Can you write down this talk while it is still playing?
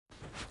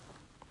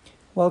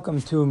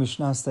Welcome to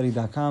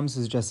MishnahStudy.com. This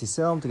is Jesse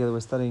Selm. Together we're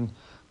studying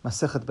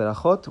Masechet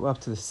Berachot. We're up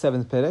to the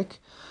 7th perek,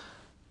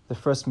 the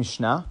first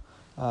Mishnah.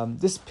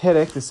 This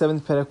perek, the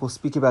 7th perek, will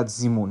speak about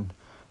Zimun.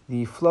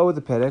 The flow of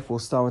the perek will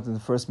start with the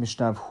first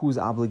Mishnah of who's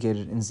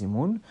obligated in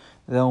Zimun.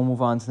 Then we'll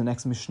move on to the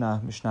next Mishnah,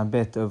 Mishnah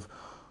Bet, of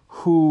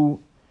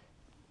who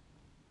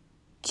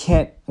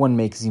can't one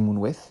make Zimun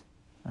with.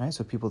 Right?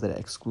 So people that are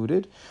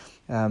excluded.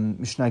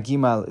 Mishnah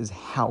Gimal is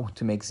how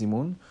to make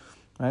Zimun.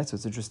 Right, so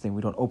it's interesting.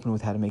 We don't open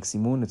with how to make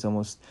simun. It's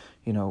almost,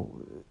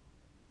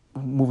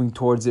 moving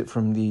towards it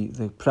from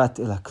the prat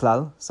el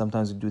klal.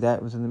 Sometimes we do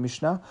that within the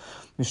Mishnah.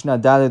 Mishnah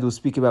Daled will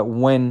speak about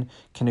when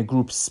can a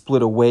group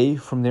split away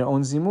from their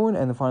own zimun,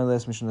 and the final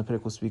last Mishnah of the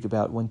Perek will speak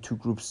about when two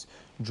groups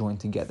join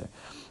together.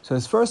 So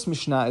this first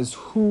Mishnah is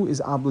who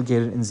is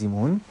obligated in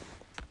zimun.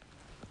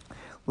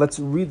 Let's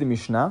read the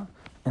Mishnah,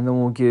 and then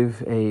we'll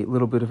give a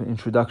little bit of an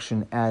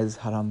introduction as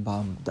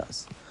Harambam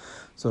does.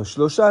 So,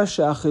 שלושה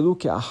שאכלו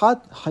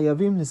כאחת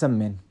חייבים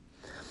לזמן.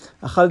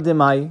 אכל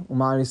דמאי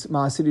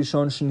ומעשר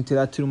ראשון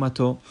שנטילת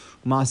תרומתו,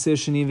 ומעשר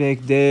שני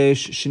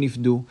והקדש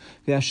שנפדו,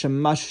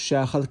 והשמש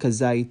שאכל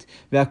כזית,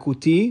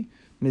 והכותי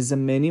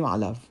מזמנים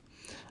עליו.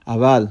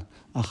 אבל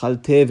אכל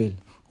תבל,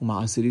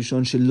 ומעשר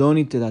ראשון שלא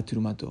נטילת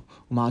תרומתו,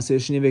 ומעשר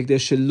שני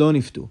והקדש שלא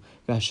נפדו,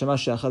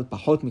 והשמש שאכל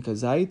פחות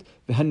מכזית,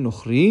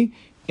 והנוכרי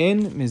אין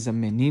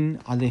מזמנין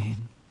עליהן.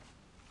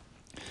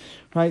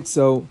 Right,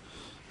 so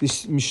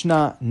this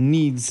Mishnah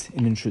needs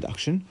an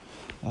introduction.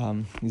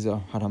 These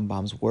are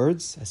Harambam's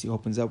words, as he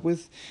opens up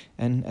with.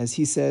 And as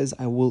he says,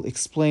 I will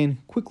explain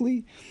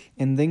quickly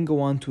and then go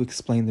on to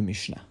explain the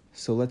Mishnah.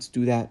 So let's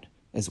do that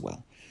as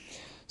well.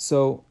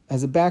 So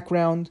as a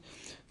background,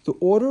 the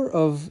order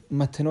of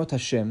Matanot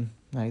Hashem,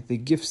 right, the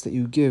gifts that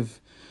you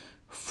give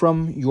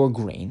from your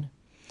grain.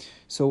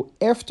 So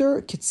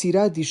after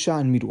Ketzira, Disha,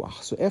 and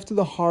Miruach, so after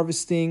the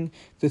harvesting,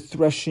 the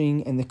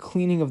threshing, and the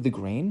cleaning of the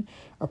grain,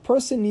 a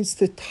person needs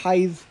to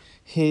tithe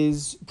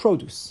his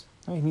produce.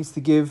 Right? He needs to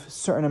give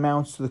certain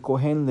amounts to the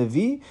Kohen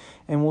Levi,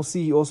 and we'll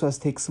see he also has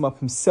to take some up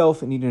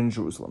himself and eat it in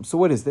Jerusalem. So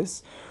what is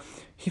this?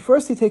 He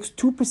takes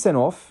 2%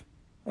 off,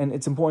 and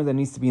it's important that it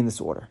needs to be in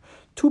this order.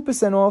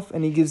 2% off,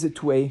 and he gives it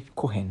to a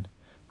Kohen.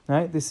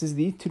 Right? This is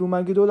the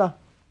Tiruma Gedolah.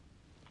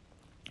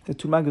 The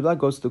Tiruma Gedolah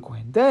goes to the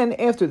Kohen. Then,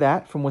 after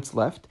that, from what's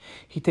left,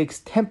 he takes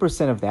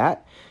 10% of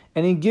that,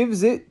 and he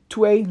gives it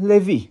to a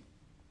Levi.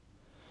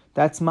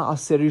 That's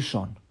Ma'aser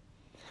Rishon.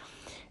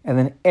 And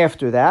then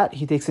after that,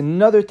 he takes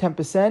another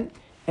 10%,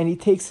 and he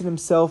takes it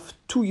himself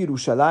to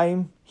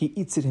Yerushalayim. He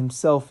eats it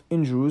himself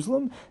in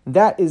Jerusalem.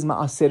 That is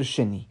Ma'aser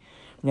Sheni.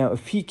 Now,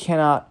 if he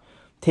cannot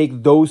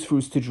take those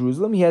fruits to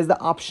Jerusalem, he has the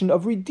option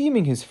of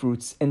redeeming his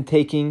fruits and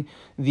taking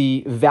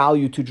the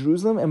value to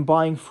Jerusalem and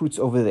buying fruits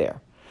over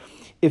there.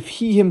 If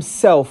he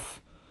himself,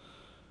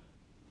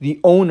 the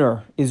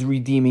owner, is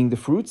redeeming the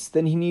fruits,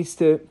 then he needs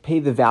to pay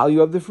the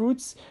value of the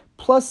fruits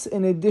plus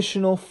an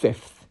additional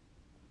fifth.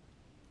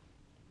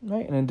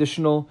 Right? An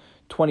additional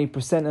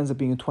 20% ends up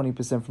being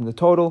 20% from the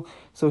total.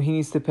 So he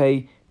needs to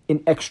pay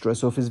an extra.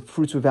 So if his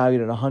fruits were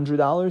valued at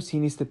 $100, he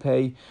needs to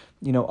pay,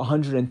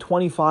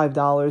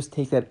 $125,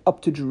 take that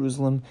up to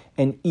Jerusalem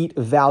and eat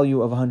a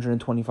value of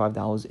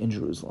 $125 in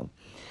Jerusalem.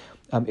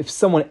 If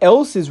someone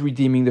else is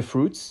redeeming the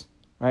fruits,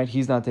 right,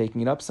 he's not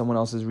taking it up, someone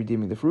else is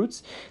redeeming the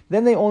fruits,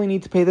 then they only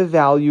need to pay the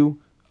value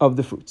of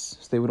the fruits.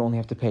 So they would only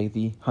have to pay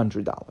the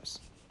 $100.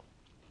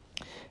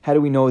 How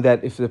do we know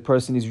that if the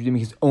person is redeeming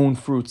his own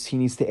fruits, he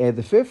needs to add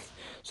the fifth?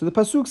 So the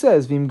pasuk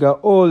says, "Vim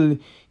ga'ol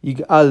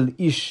yig'al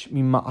ish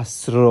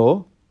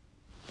mima'asro,"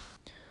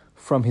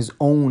 from his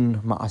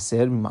own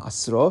ma'aser,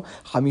 mima'asro,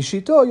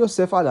 hamishito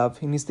yosef alav.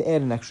 He needs to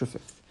add an extra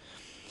fifth.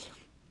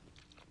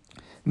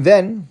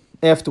 Then,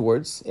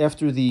 afterwards,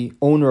 after the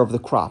owner of the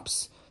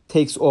crops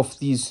takes off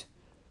these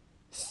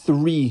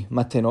 3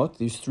 matenot,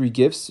 these 3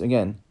 gifts,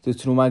 again, the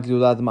Teruma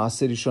Gedolah, the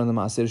Ma'aser Rishon, the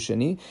Ma'aser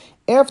Sheni.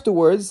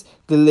 Afterwards,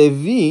 the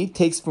Levi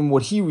takes from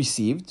what he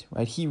received,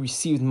 right? He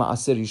received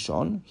Ma'aser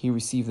Rishon, he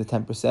received the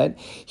 10%.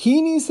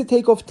 He needs to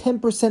take off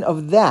 10%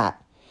 of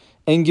that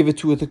and give it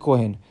to the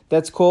Kohen.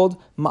 That's called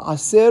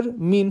Ma'aser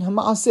min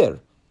Ma'aser,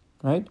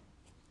 right?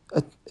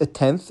 A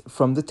tenth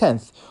from the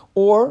 10th.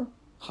 Or,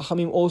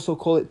 Chachamim also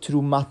call it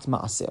Terumat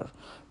Ma'aser,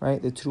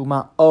 right? The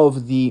Teruma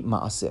of the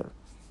Ma'aser.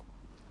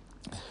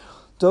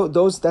 So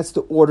that's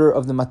the order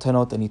of the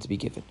matanot that need to be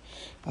given.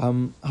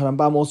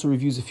 Harambam also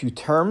reviews a few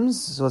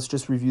terms, so let's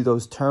just review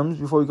those terms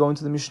before we go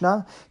into the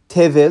Mishnah.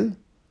 Tevel,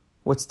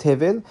 what's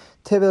tevel?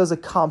 Tevel is a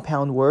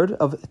compound word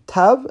of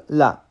tav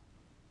la.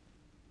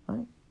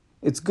 Right?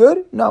 It's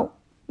good? No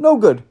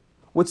good.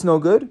 What's no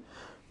good?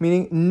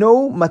 Meaning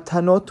no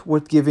matanot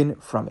were given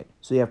from it.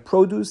 So you have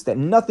produce that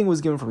nothing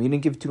was given from it. You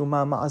didn't give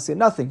tiruma, ma'aseh,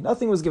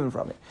 nothing was given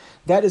from it.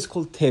 That is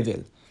called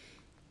tevel.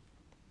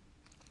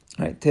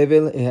 Right,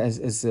 tevel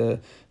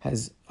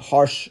has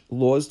harsh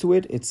laws to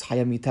it. It's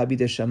hayamita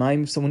bidei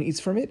shamayim. If someone eats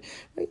from it,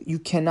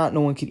 right,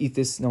 no one could eat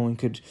this. No one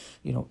could,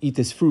 eat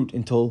this fruit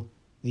until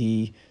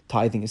the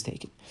tithing is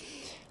taken.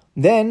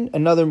 Then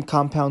another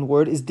compound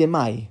word is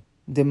demai.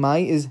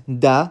 Demai is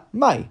da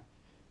mai.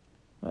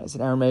 Right, it's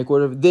an Aramaic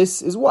word of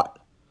this is what.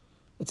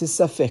 It's a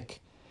safek.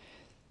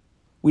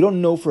 We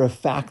don't know for a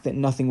fact that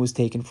nothing was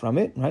taken from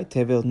it, right?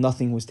 Tevel,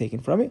 nothing was taken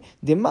from it.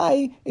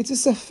 Demai, it's a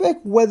safek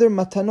whether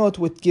matanot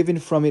was given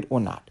from it or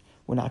not.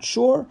 We're not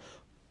sure.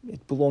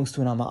 It belongs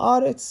to an Am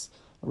Haaretz,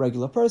 a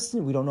regular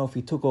person. We don't know if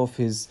he took off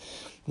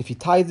if he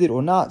tithed it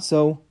or not.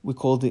 So we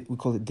call it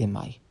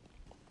demai.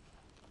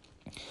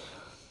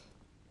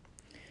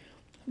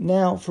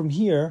 Now from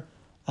here,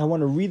 I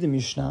want to read the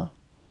Mishnah,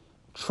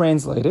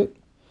 translate it.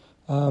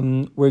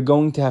 We're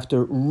going to have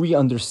to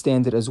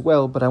re-understand it as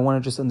well, but I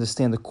want to just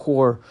understand the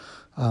core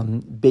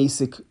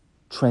basic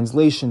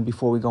translation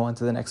before we go on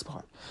to the next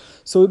part.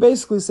 So we're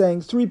basically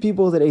saying 3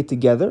 people that ate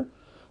together,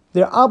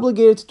 they're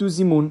obligated to do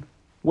zimun.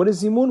 What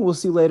is zimun? We'll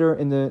see later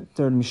in the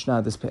third Mishnah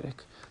of this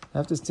perek. I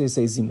have to say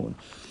zimun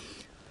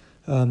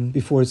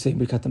before it's saying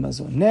Birkat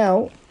Hamazon.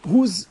 Now,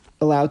 who's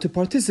allowed to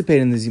participate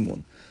in the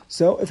zimun?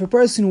 So if a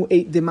person who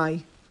ate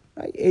demai,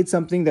 right, ate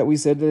something that we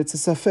said that it's a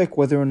safek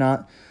whether or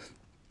not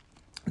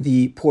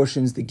the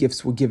portions, the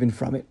gifts were given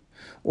from it,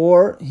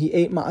 or he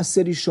ate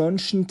ma'aser rishon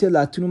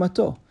shnitelat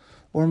terumato,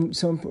 or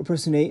some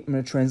person ate, I'm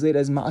going to translate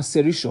as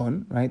ma'aser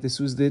rishon, right? This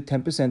was the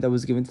 10% that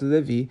was given to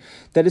the Levi,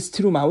 that its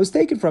terumah was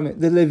taken from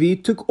it. The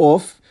Levi took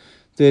off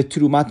the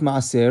terumat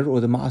ma'aser, or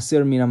the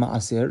ma'aser mina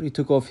ma'aser. He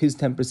took off his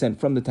 10%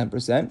 from the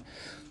 10%.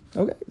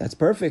 Okay, that's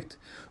perfect.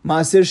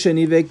 Ma'aser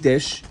sheni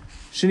v'ekdesh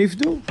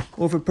shenifdu,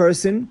 or if a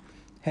person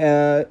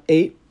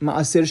ate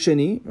ma'aser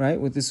sheni,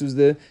 right? This was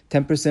the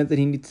 10% that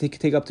he needed to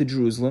take up to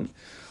Jerusalem,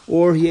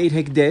 or he ate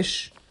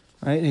hekdesh,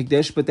 right?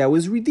 Hekdesh, but that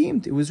was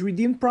redeemed. It was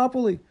redeemed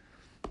properly.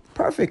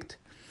 Perfect.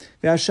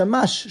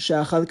 Ve'ashamash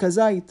she'achal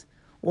kazait,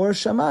 or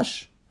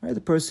shamash, right? The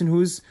person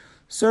who's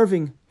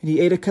serving, and he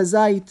ate a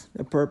kazait,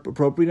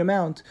 appropriate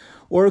amount,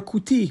 or a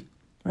kuti,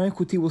 right?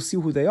 Kuti, we'll see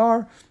who they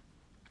are.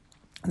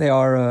 They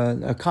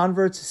are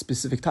converts, a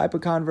specific type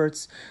of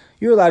converts.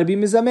 You're allowed to be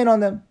mizamin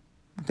on them.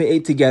 If they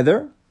ate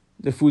together,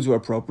 the foods were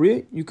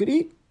appropriate, you could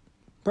eat.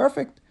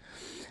 Perfect.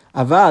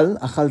 Aval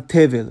achal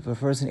tevel, if a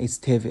person eats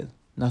tevel,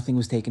 nothing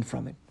was taken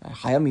from it.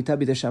 Chayam mita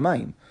b'dei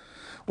shamayim.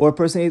 Or a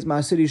person ate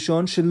maaser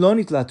rishon shelo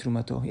nitla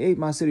trumato. He ate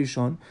maaser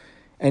rishon,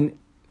 and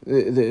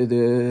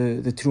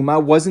the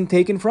truma wasn't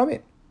taken from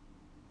it.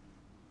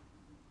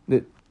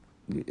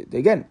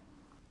 Again,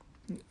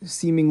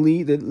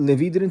 seemingly the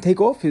Levi didn't take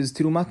off his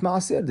terumat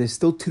maaser. There's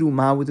still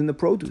teruma within the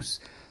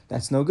produce.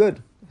 That's no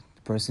good.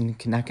 The person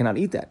cannot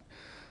eat that.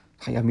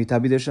 Maaser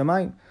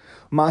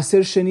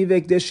sheni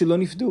ve'ekdesh shelo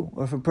nifdu.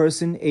 Or if a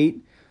person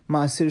ate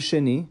maaser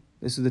sheni,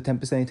 this is the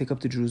 10% you take up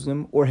to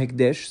Jerusalem, or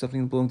hekdesh,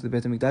 something that belonged to the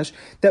Beit HaMikdash,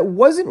 that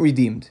wasn't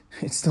redeemed.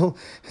 It's still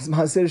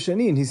maaser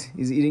sheni, and he's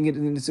eating it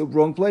in the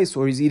wrong place,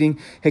 or he's eating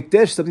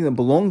hekdesh, something that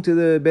belonged to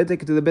the Beit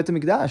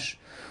HaMikdash,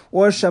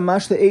 or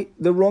shamash that ate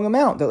the wrong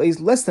amount, that is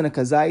less than a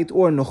kazait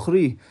or a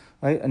nochri,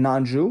 right, a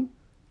non-Jew,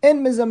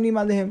 and mezamnim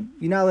alehim.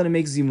 You're not allowed to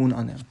make zimun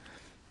on them.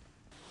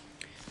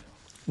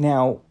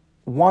 Now,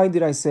 why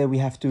did I say we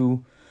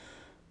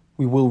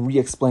will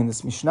re-explain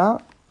this Mishnah?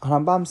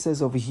 Rambam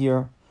says over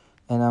here,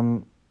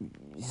 and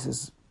he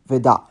says,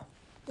 Veda,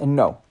 and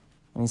no.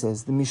 And he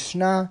says, the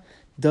Mishnah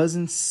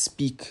doesn't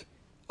speak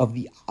of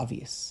the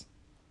obvious.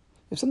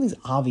 If something's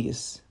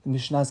obvious, the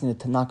Mishnah is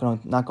not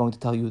going to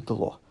tell you the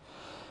law.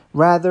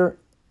 Rather,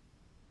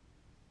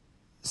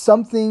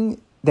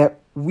 something that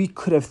we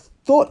could have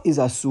thought is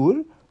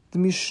asur, the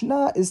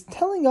Mishnah is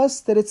telling us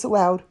that it's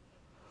allowed,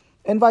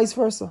 and vice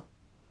versa.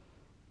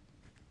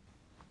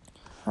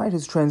 Right,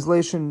 his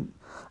translation,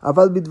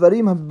 Aval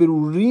bidvarim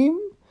habirurim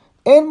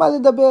en ma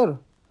ledaber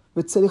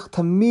v'tzarich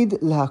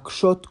tamid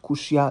lahakshot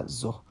kushya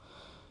zo.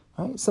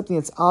 Right, something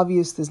that's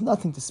obvious, there's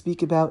nothing to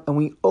speak about, and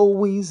we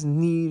always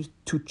need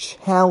to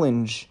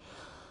challenge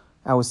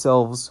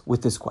ourselves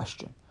with this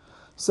question.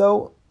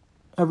 So,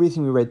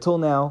 everything we read till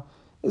now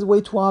is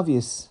way too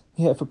obvious.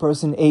 Yeah, if a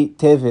person ate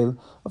tevel,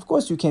 of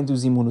course you can't do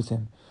zimun with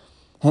him.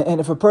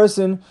 And if a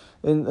person,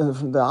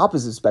 from the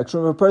opposite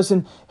spectrum, if a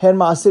person had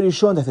ma'aser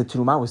rishon that the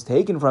terumah was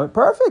taken from it,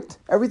 perfect.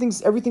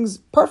 Everything's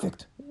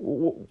perfect.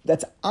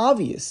 That's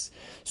obvious.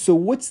 So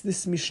what's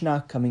this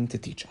Mishnah coming to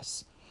teach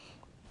us?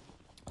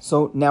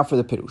 So now for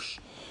the Pirush.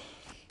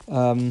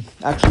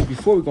 Actually,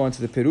 before we go on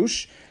to the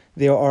Pirush,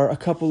 there are a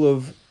couple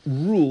of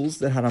rules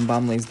that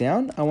Harambam lays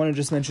down. I want to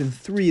just mention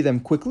 3 of them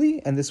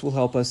quickly, and this will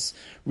help us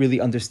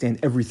really understand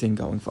everything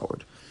going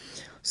forward.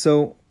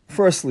 So,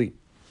 firstly,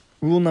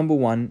 rule number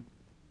 1,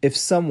 if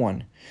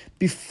someone,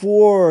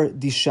 before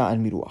disha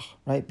and miruach,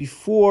 right,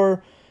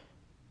 before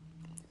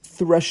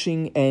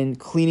threshing and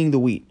cleaning the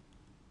wheat,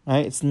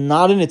 right, it's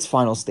not in its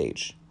final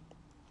stage,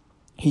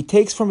 he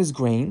takes from his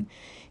grain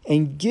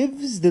and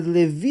gives the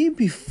Levi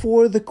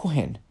before the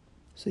Kohen.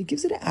 So he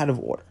gives it out of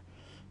order.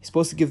 He's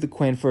supposed to give the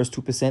Kohen first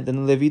 2%, then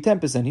the Levi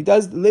 10%. He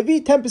does the Levi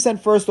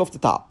 10% first off the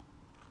top.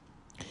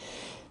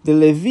 The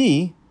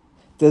Levi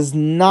does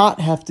not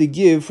have to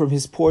give from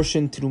his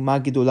portion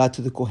Terumah Gedolah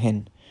to the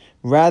Kohen.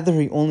 Rather,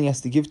 he only has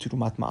to give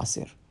Terumat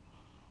Maaser.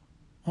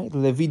 Right? The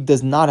Levi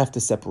does not have to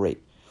separate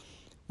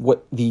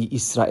what the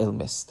Israel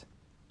missed.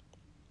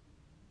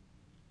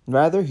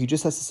 Rather, he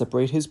just has to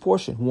separate his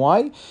portion.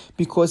 Why?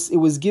 Because it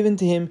was given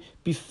to him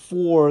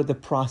before the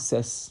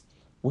process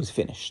was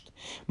finished.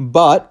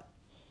 But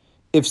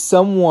if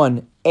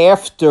someone,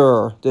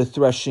 after the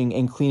threshing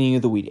and cleaning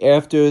of the wheat,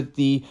 after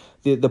the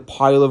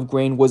pile of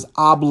grain was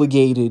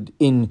obligated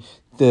in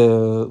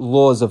the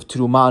laws of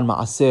Terumah and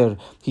Ma'aser,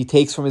 he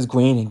takes from his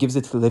grain and gives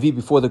it to the Levi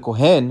before the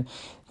Kohen,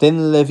 then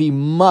the Levi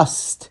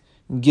must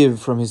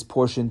give from his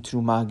portion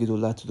Terumah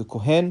Gedolah to the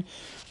Kohen,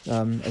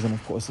 and then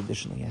of course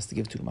additionally he has to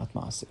give Terumat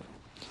Ma'aser.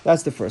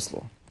 That's the first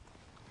law.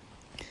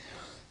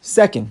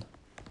 Second,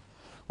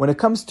 when it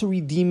comes to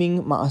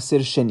redeeming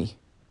Ma'aser Sheni,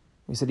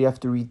 we said you have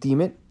to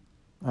redeem it.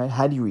 Right?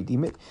 How do you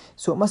redeem it?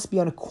 So it must be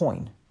on a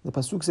coin. The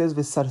pasuk says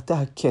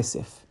v'sartah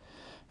kesef,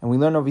 and we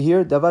learn over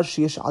here davar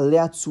sheyesh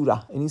alei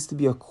tzura. It needs to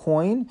be a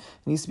coin.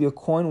 It needs to be a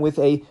coin with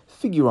a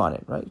figure on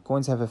it. Right?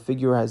 Coins have a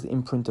figure, has the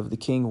imprint of the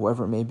king,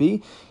 whoever it may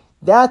be.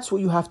 That's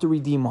what you have to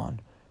redeem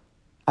on,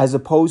 as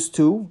opposed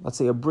to, let's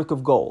say, a brick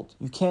of gold.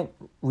 You can't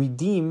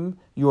redeem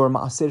your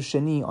Ma'aser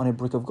Sheni on a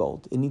brick of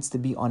gold. It needs to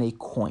be on a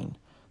coin.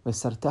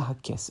 V'sartah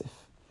kesef.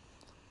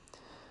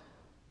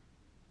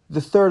 The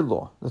third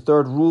law, the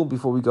third rule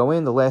before we go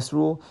in, the last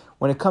rule,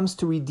 when it comes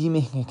to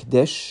redeeming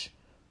Hekdesh,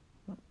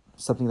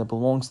 something that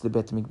belongs to the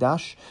Beit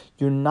HaMikdash,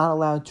 you're not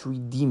allowed to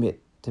redeem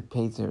it, to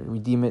pay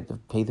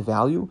the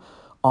value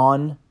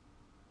on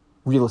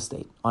real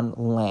estate, on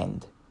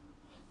land.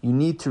 You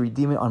need to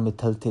redeem it on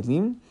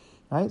metaltelim,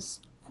 right?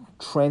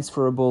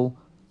 Transferable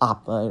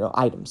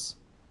items.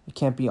 It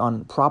can't be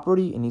on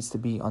property, it needs to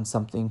be on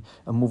something,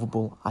 a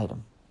movable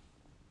item.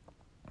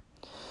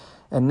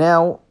 And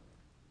now,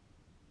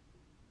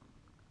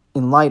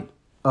 in light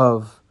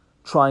of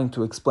trying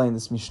to explain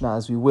this Mishnah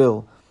as we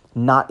will,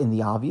 not in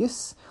the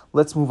obvious,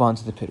 let's move on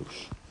to the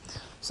Pirush.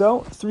 So,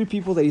 three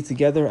people that eat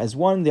together as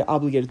one, they're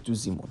obligated to do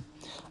Zimun.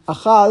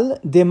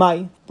 Achal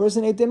demai,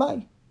 person ate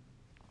demai.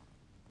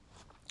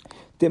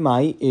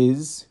 Demai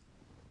is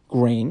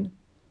grain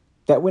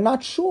that we're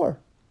not sure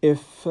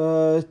if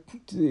the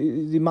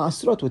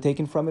ma'asrot were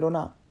taken from it or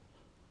not.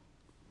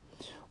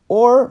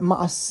 Or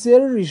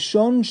ma'aser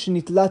rishon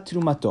shenitla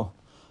trumato.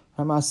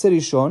 Ma'aser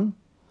rishon,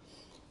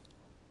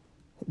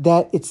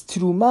 that its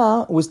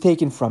terumah was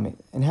taken from it.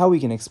 And how we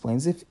can explain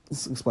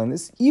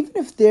this, even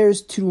if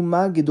there's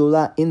terumah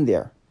gedolah in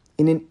there,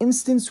 in an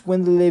instance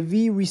when the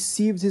Levi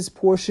received his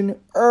portion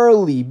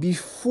early,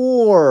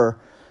 before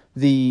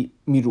the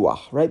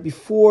miruach, right,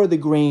 before the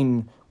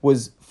grain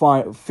was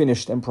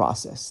finished and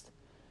processed,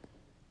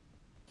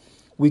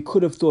 we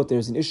could have thought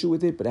there's an issue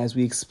with it, but as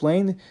we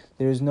explained,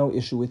 there is no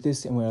issue with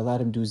this, and we're allowed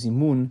to do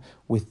zimun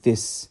with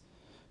this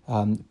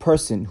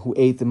person who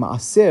ate the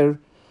ma'aser,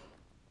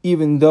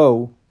 even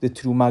though the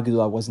Terumah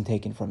Gedolah wasn't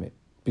taken from it.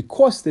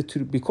 Because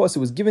it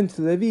was given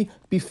to the Levi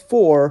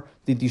before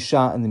the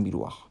Disha and the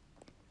Miruach.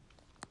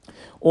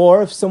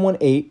 Or if someone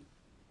ate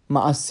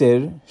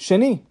Ma'aser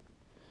Sheni,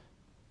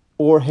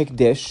 or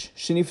Hekdesh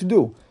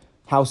Shenifdu.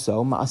 How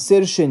so?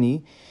 Ma'aser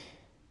Sheni,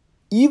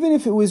 even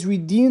if it was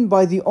redeemed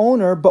by the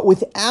owner, but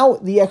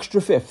without the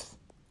extra fifth.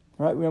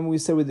 Right? Remember we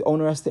said the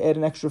owner has to add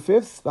an extra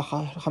fifth?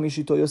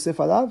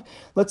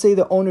 Let's say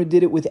the owner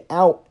did it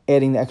without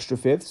adding the extra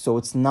fifth, so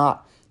it's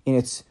not in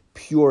its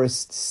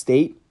purest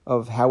state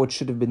of how it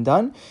should have been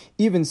done.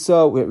 Even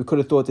so, we could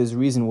have thought there's a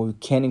reason why we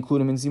can't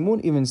include him in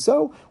Zimun. Even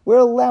so, we're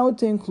allowed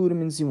to include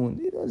him in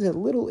Zimun. There's a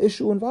little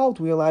issue involved,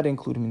 we're allowed to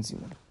include him in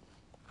Zimun.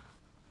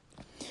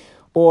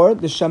 Or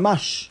the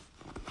Shamash,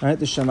 right?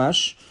 The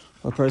Shamash,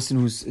 a person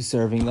who's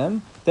serving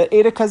them, that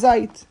ate a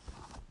kazait.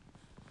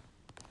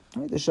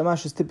 Right? The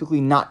Shamash is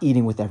typically not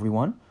eating with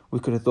everyone. We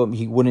could have thought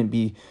he wouldn't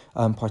be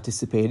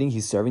participating,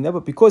 he's serving them,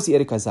 but because he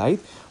ate a kazait,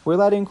 we're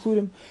allowed to include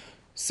him.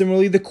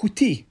 Similarly, the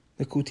kuti.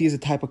 The kuti is a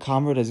type of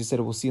convert, as you said,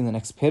 we'll see in the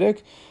next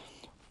perek.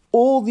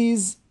 All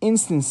these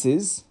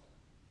instances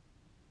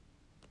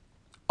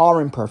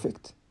are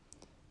imperfect,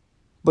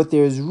 but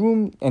there's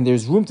room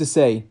to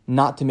say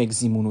not to make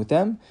zimun with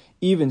them.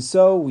 Even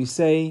so, we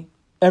say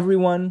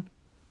everyone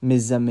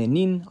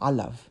mizamenin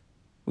alav.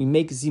 We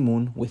make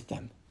zimun with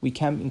them. We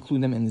can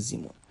include them in the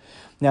zimun.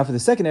 Now, for the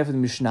second half of the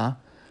Mishnah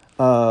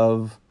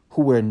of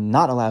who we're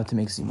not allowed to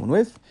make zimun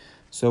with,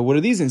 so what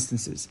are these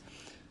instances?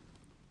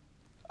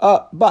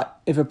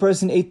 But if a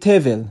person ate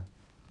tevel,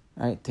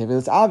 right? Tevel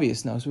is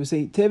obvious now. So we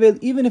say tevel,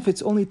 even if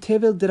it's only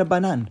tevel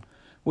derabanan.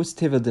 What's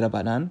tevel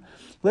derabanan?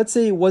 Let's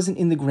say it wasn't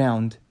in the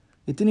ground.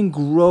 It didn't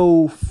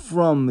grow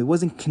it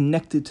wasn't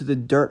connected to the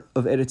dirt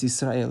of Eretz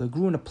Yisrael. It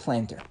grew in a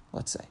planter,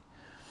 let's say.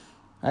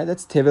 Right?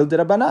 That's tevel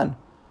derabanan.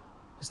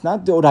 It's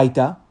not the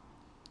oraita.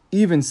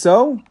 Even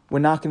so, we're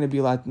not going to be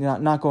allowed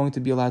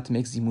to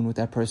make zimun with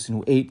that person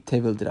who ate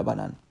tevel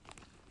derabanan.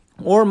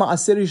 Or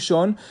ma'aser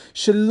rishon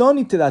shelo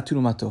nitela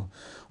terumato.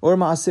 Or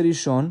ma'aser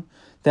rishon,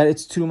 that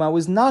its terumah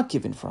was not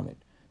given from it.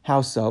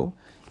 How so?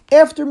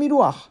 After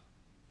miruach,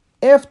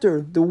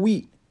 after the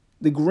wheat,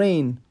 the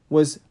grain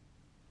was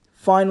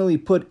finally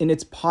put in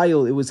its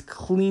pile, it was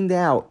cleaned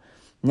out.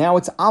 Now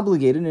it's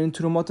obligated in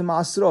terumot and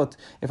ma'asrot.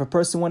 If a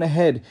person went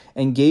ahead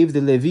and gave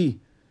the Levi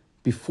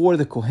before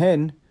the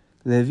Kohen,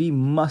 Levi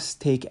must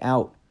take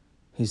out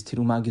his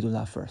terumah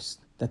gedolah first.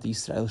 that the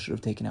Israel should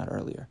have taken out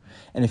earlier.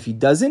 And if he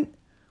doesn't,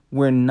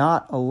 we're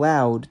not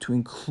allowed to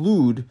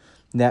include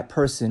that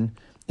person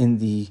in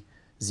the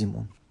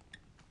zimun.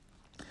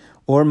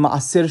 Or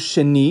ma'aser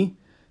sheni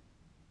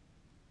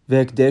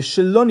ve'ekdesh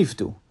shelo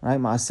niftu, right?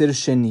 Ma'aser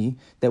sheni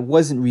that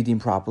wasn't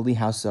redeemed properly.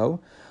 How so?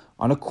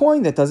 On a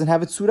coin that doesn't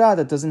have a tzura,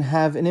 that doesn't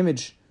have an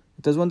image.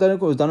 It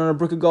was done on a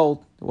brick of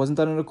gold. It wasn't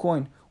done on a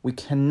coin. We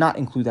cannot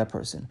include that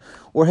person.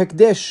 Or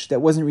hekdesh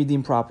that wasn't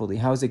redeemed properly.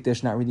 How is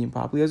hekdesh not redeemed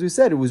properly? As we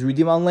said, it was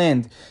redeemed on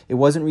land. It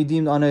wasn't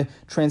redeemed on a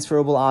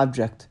transferable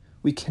object.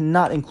 We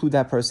cannot include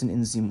that person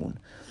in zimun.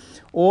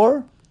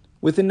 Or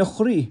with a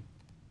nechri,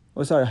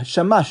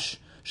 shamash,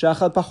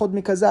 shachal pachot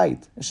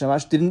mikazait.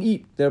 Shamash didn't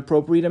eat the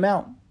appropriate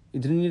amount. He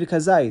didn't eat a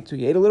kazait. So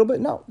he ate a little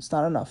bit? No, it's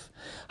not enough.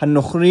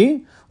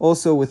 Hanochri,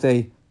 also with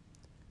a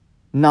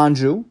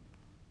non-Jew,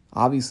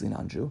 obviously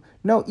non-Jew.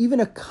 No, even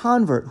a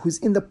convert who's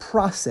in the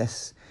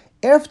process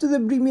after the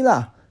Brit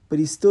Milah, but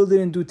he still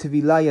didn't do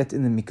tevilah yet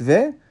in the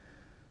mikveh.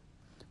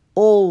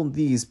 All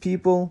these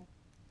people,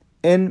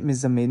 en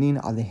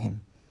mizamenin alehim.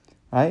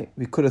 Right?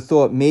 We could have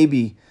thought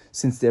maybe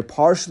since they're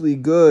partially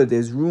good,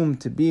 there's room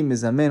to be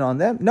mizamen on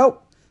them.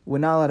 Nope, we're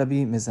not allowed to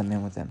be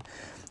mizamen with them.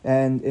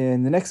 And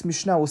in the next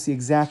Mishnah, we'll see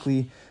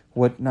exactly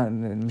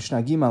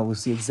Mishnah Gimel, we'll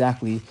see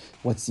exactly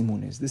what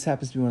zimun is. This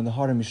happens to be one of the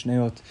harder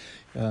Mishnayot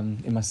in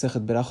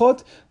Masechet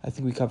Berachot. I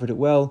think we covered it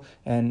well.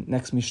 And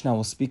next Mishnah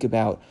will speak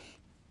about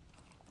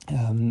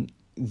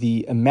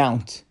the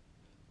amount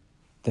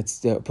that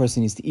the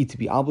person needs to eat to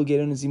be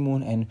obligated in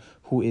zimun and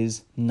who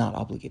is not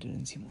obligated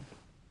in zimun.